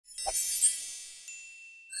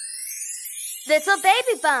Little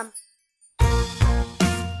Baby Bum.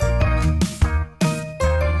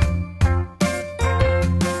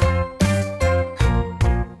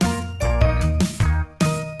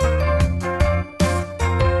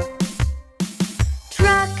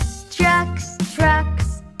 Trucks, trucks,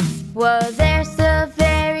 trucks. Whoa, they're so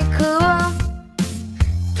very cool.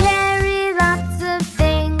 Carry lots of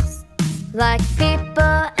things like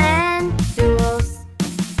people and tools.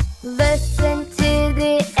 Listen to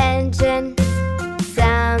the engine,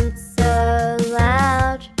 sounds so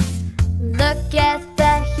loud. Look at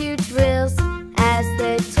the huge wheels as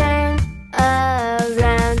they turn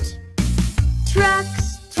around.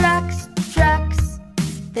 Trucks, trucks, trucks,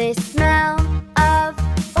 they smell of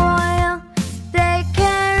oil. They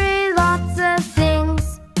carry lots of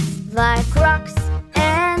things like rocks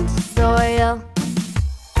and soil.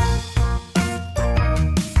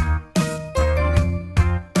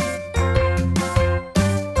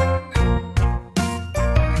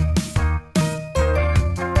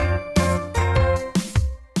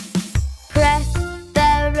 Press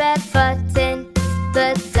the red button,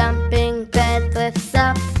 the dumping bed lifts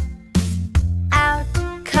up. Out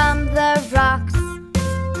come the rocks.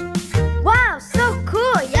 Wow, so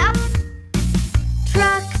cool, yup!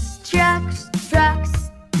 Trucks, trucks, trucks.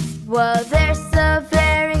 Whoa, they're so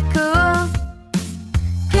very cool.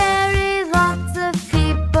 Carry lots of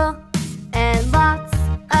people and lots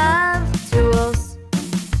of tools.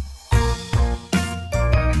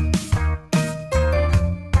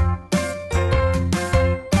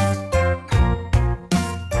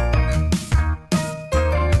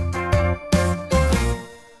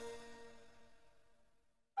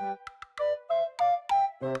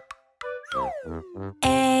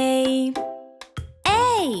 A,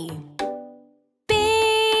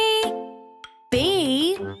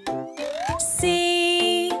 B,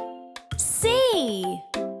 C,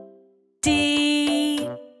 D,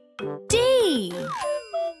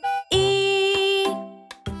 E,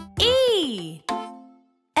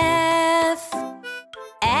 F,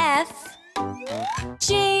 G,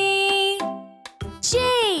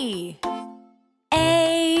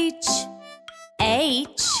 H,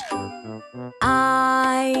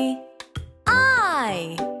 I,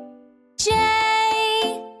 J,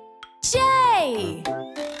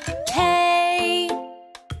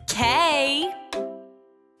 K,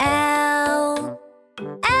 L,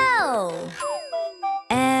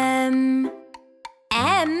 M,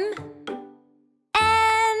 N,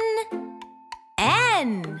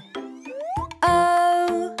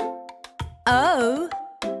 O,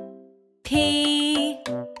 P,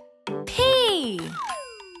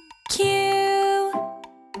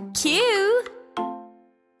 Q,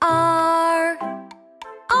 R,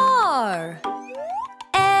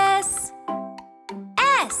 S,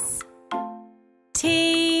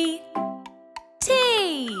 T,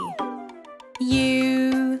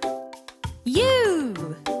 U,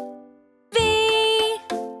 V,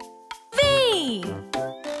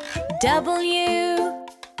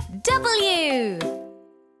 W,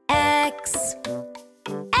 X,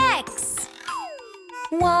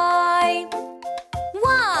 Y,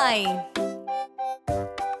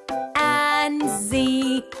 and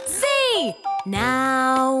Z.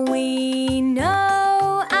 Now we